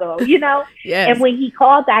 Don't go, Yes. And when he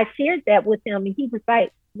called, I shared that with him and he was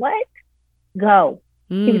like, what? Go.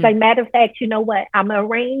 He was like, matter of fact, you know what? I'm going to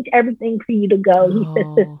arrange everything for you to go. He said,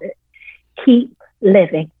 sister, keep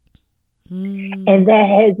living. And that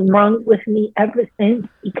has rung with me ever since,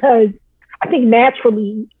 because I think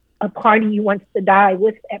naturally a part of you wants to die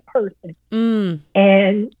with that person.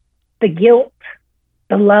 And the guilt,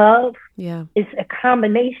 the love, is a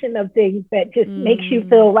combination of things that just makes you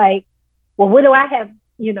feel like, well, what do I have?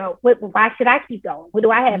 Why should I keep going? What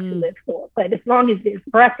do I have to live for? But as long as there's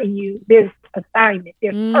breath in you, there's assignment,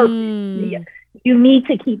 there's purpose. You need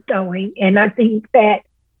to keep going. And I think that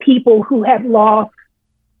people who have lost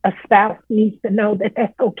a spouse needs to know that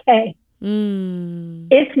that's okay.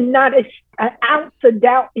 It's not an ounce of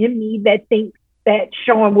doubt in me that thinks that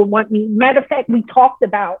Sean would want me. Matter of fact, we talked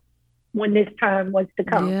about when this time was to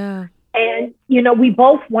come. And, we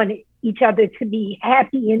both wanted each other to be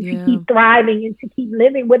happy and to keep thriving and to keep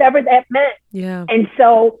living, whatever that meant. And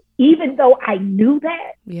so even though I knew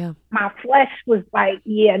that, my flesh was like,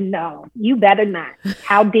 no, you better not.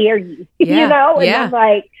 How dare you? And I'm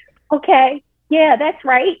like, okay. Yeah, that's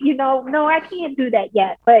right. No, I can't do that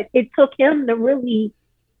yet. But it took him to really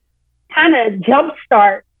kind of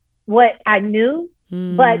jumpstart what I knew,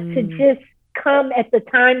 but to just come at the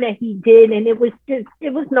time that he did. And it was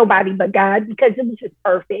nobody but God, because it was just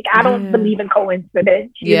perfect. I don't believe in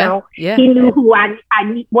coincidence. He knew who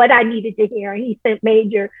what I needed to hear. And he sent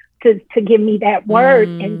Major to give me that word.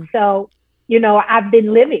 And so, I've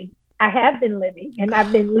been living. I have been living, and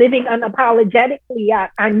I've been living unapologetically.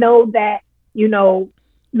 I know that,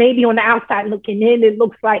 maybe on the outside looking in, it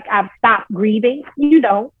looks like I've stopped grieving.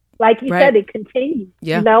 Like you said, it continues,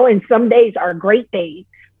 and some days are great days,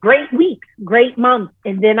 great weeks, great months.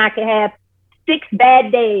 And then I can have 6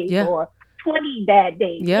 bad days or 20 bad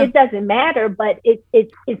days. It doesn't matter, but it's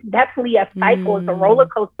definitely a cycle. It's a roller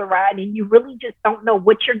coaster ride, and you really just don't know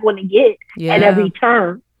what you're going to get at every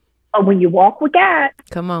turn. But when you walk with God,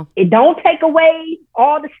 come on, it don't take away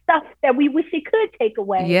all the stuff that we wish it could take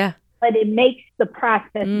away. But it makes the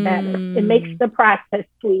process better. It makes the process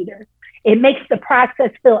sweeter. It makes the process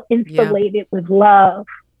feel insulated with love,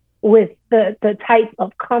 with the type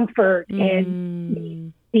of comfort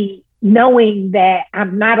and the knowing that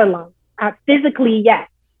I'm not alone. Physically, yes,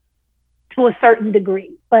 to a certain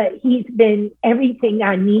degree, but he's been everything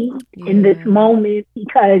I need in this moment,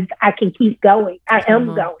 because I can keep going. I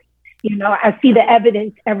am going. I see the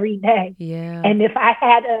evidence every day. And if I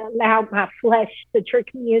had allowed my flesh to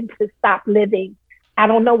trick me into stop living, I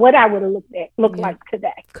don't know what I would have looked like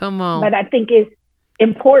today. Come on. But I think it's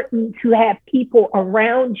important to have people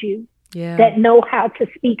around you that know how to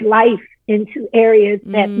speak life into areas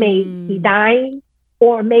that may be dying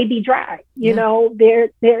or may be dry.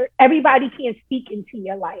 Everybody can't speak into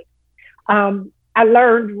your life. I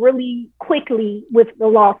learned really quickly with the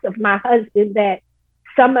loss of my husband that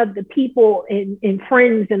some of the people and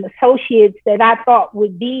friends and associates that I thought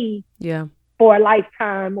would be for a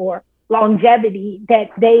lifetime or longevity, that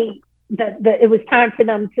it was time for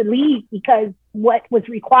them to leave, because what was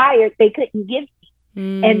required they couldn't give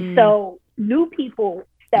me. And so new people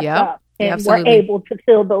stepped up and Absolutely. were able to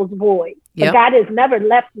fill those voids. Yep. But God has never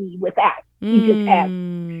left me without. He just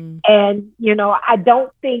hasn't. And, you know, I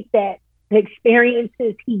don't think that the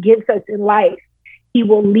experiences he gives us in life, he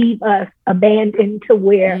will leave us abandoned to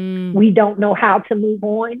where we don't know how to move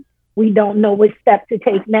on. We don't know what step to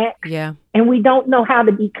take next. Yeah. And we don't know how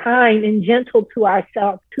to be kind and gentle to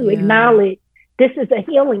ourselves to acknowledge this is a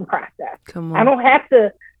healing process. Come on. I don't have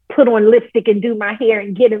to put on lipstick and do my hair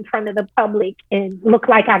and get in front of the public and look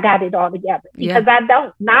like I got it all together, because I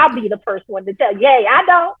don't. And I'll be the first one to tell you, hey, I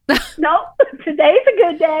don't. No, today's a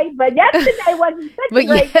good day, but yesterday wasn't such a great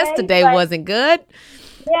day. But yesterday wasn't good.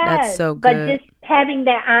 Yes, that's so good. But just having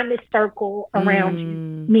that honest circle around you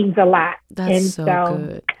means a lot. That's so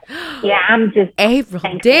good. Yeah, I'm just April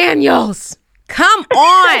thankful. Daniels. Come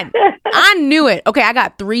on. I knew it. Okay, I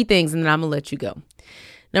got 3 things and then I'm going to let you go.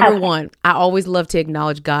 Number 1, I always love to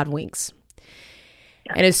acknowledge God winks.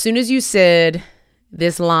 And as soon as you said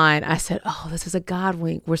this line, I said, oh, this is a God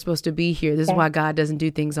wink. We're supposed to be here. This is why God doesn't do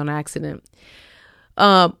things on accident.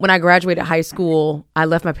 When I graduated high school, I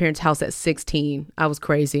left my parents' house at 16. I was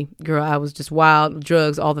crazy. Girl, I was just wild,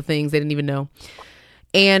 drugs, all the things they didn't even know.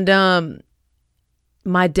 And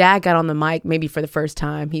my dad got on the mic maybe for the first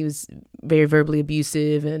time. He was very verbally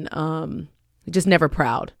abusive and just never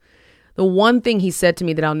proud. The one thing he said to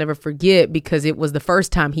me that I'll never forget, because it was the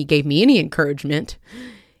first time he gave me any encouragement,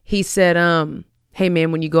 he said, hey,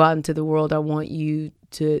 man, when you go out into the world, I want you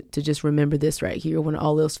to just remember this right here. When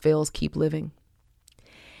all else fails, keep living.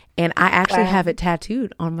 And I actually have it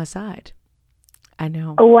tattooed on my side. I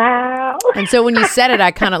know. Wow. And so when you said it,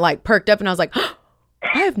 I kind of like perked up and I was like, oh,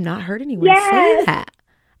 I have not heard anyone say that.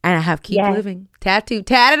 And I have keep living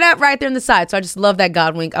tatted up right there on the side. So I just love that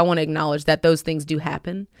God wink. I want to acknowledge that those things do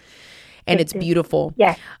happen. And it's beautiful.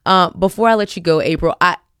 Yeah. Before I let you go, April,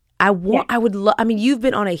 I would love, I mean, you've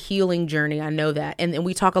been on a healing journey. I know that. And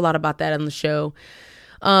we talk a lot about that on the show.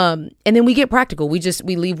 And then we get practical. We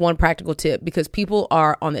leave one practical tip, because people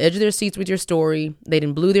are on the edge of their seats with your story. They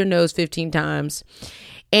didn't blew their nose 15 times.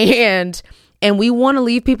 And we want to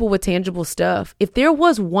leave people with tangible stuff. If there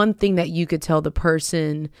was one thing that you could tell the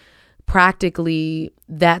person practically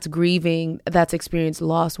that's grieving, that's experienced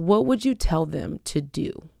loss, what would you tell them to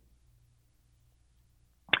do?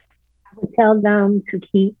 I would tell them to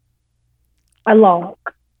keep a log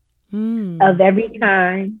of every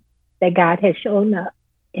time that God has shown up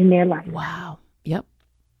in their life. Wow. Yep.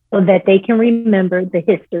 So that they can remember the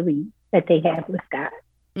history that they have with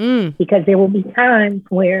God. Because there will be times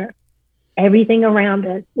where everything around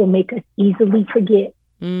us will make us easily forget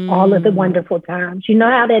all of the wonderful times. You know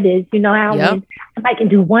how that is. You know how when somebody can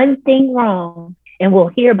do one thing wrong and we'll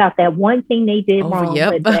hear about that one thing they did wrong.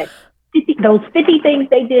 But that those 50 things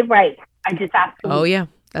they did right are just absolutely. Oh, yeah.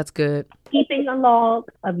 That's good. Keeping a log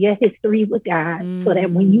of your history with God so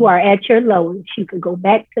that when you are at your lowest, you can go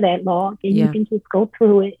back to that log and you can just go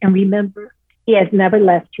through it and remember he has never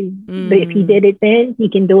left you. But if he did it then, he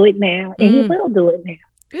can do it now, and he will do it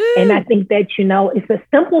now. And I think that, you know, it's a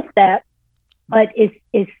simple step, but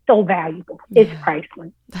it's so valuable. It's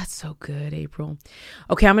priceless. That's so good, April.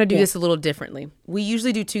 Okay, I'm going to do this a little differently. We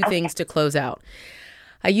usually do 2 things to close out.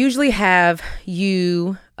 I usually have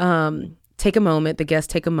you take a moment, the guest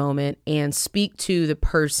take a moment and speak to the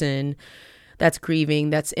person that's grieving,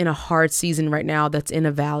 that's in a hard season right now, that's in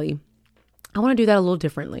a valley. I want to do that a little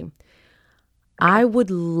differently. I would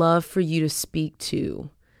love for you to speak to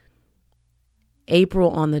April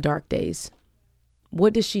on the dark days.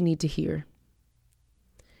 What does she need to hear?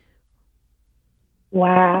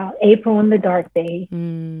 Wow. April on the dark days.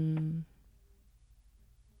 I'm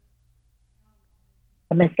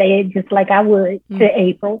going to say it just like I would to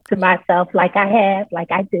April, to myself, like I have,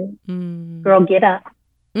 like I do. Girl, get up.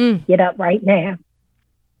 Get up right now.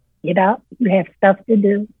 Get up. You have stuff to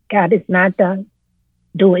do. God is not done.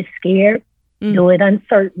 Do it scared. Do it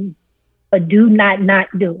uncertain. But do not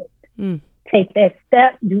do it. Take that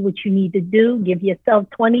step. Do what you need to do. Give yourself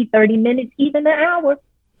 20, 30 minutes, even an hour.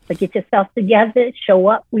 But get yourself together. Show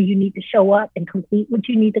up where you need to show up and complete what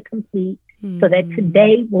you need to complete. So that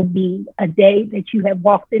today will be a day that you have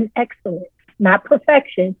walked in excellence, not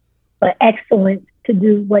perfection, but excellence to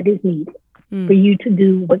do what is needed for you to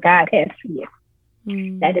do what God has for you.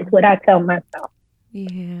 That is what I tell myself.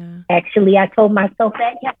 Yeah. Actually, I told myself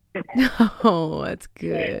that yesterday. Oh, that's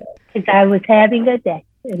good. Because I was having a day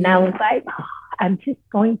and I was like, I'm just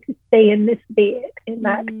going to stay in this bed and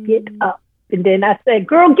not get up. And then I said,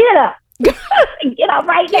 girl, get up. Get up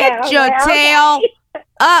right now. Get your tail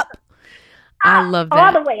up. I love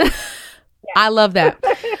that. All the way. I love that.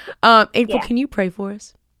 April, can you pray for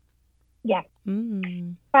us? Yes.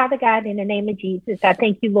 Father God, in the name of Jesus, I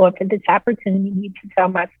thank you, Lord, for this opportunity to tell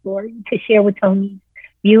my story, to share with Tony's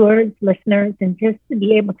viewers, listeners, and just to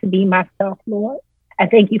be able to be myself, Lord. I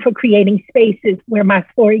thank you for creating spaces where my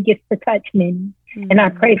story gets to touch many. And I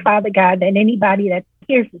pray, Father God, that anybody that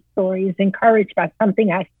hears the story is encouraged by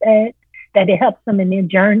something I said, that it helps them in their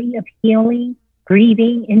journey of healing,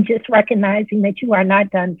 grieving, and just recognizing that you are not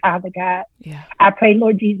done, Father God. Yeah. I pray,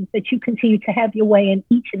 Lord Jesus, that you continue to have your way in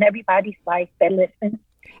each and everybody's life that listens.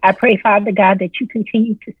 I pray, Father God, that you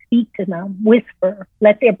continue to speak to them, whisper,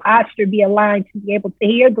 let their posture be aligned to be able to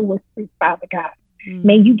hear the whispers, Father God.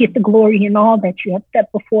 May you get the glory in all that you have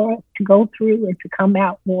set before us to go through and to come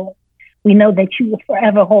out, Lord. We know that you will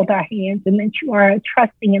forever hold our hands and that you are a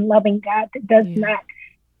trusting and loving God that does not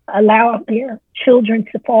allow their children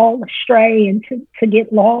to fall astray and to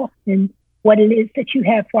get lost in what it is that you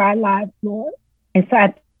have for our lives, Lord. And so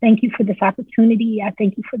I thank you for this opportunity. I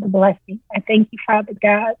thank you for the blessing. I thank you, Father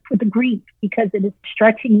God, for the grief, because it is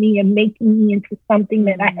stretching me and making me into something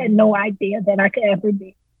that I had no idea that I could ever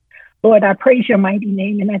be. Lord, I praise your mighty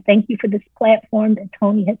name, and I thank you for this platform that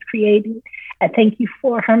Tony has created. I thank you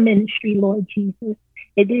for her ministry, Lord Jesus.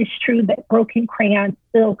 It is true that broken crayons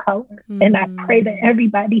still color. And I pray that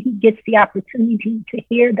everybody who gets the opportunity to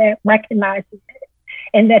hear that recognizes it,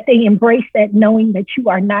 and that they embrace that, knowing that you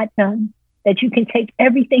are not done, that you can take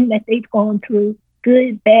everything that they've gone through,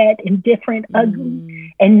 good, bad, indifferent,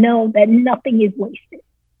 ugly, and know that nothing is wasted.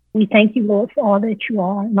 We thank you, Lord, for all that you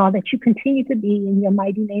are and all that you continue to be. In your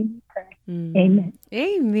mighty name we pray. Amen.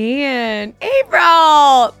 Amen.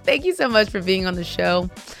 April, thank you so much for being on the show.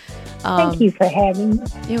 Thank you for having me.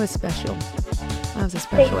 It was special. That was a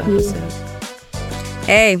special episode.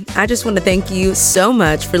 Hey, I just want to thank you so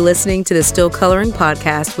much for listening to the Still Coloring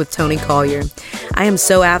Podcast with Tony Collier. I am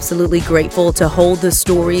so absolutely grateful to hold the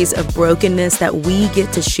stories of brokenness that we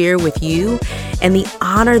get to share with you, and the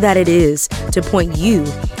honor that it is to point you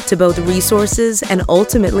to both resources and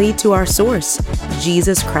ultimately to our source,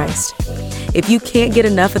 Jesus Christ. If you can't get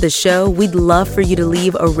enough of the show, we'd love for you to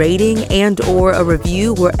leave a rating and or a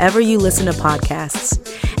review wherever you listen to podcasts.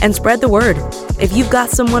 And spread the word. If you've got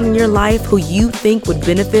someone in your life who you think would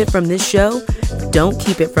benefit from this show, don't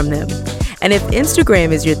keep it from them. And if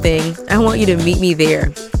Instagram is your thing, I want you to meet me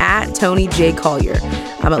there, at Tony J. Collier.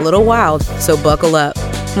 I'm a little wild, so buckle up.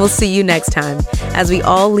 We'll see you next time as we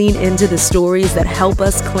all lean into the stories that help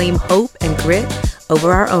us claim hope and grit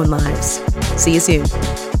over our own lives. See you soon.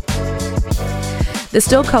 The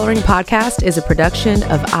Still Coloring Podcast is a production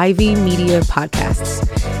of Ivy Media Podcasts.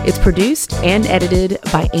 It's produced and edited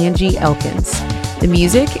by Angie Elkins. The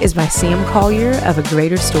music is by Sam Collier of A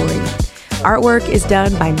Greater Story. Artwork is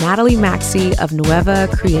done by Natalie Maxey of Nueva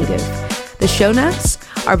Creative. The show notes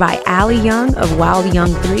are by Allie Young of Wild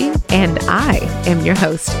Young 3, and I am your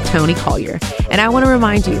host, Tony Collier. And I want to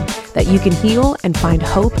remind you that you can heal and find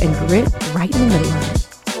hope and grit right in the middle of it.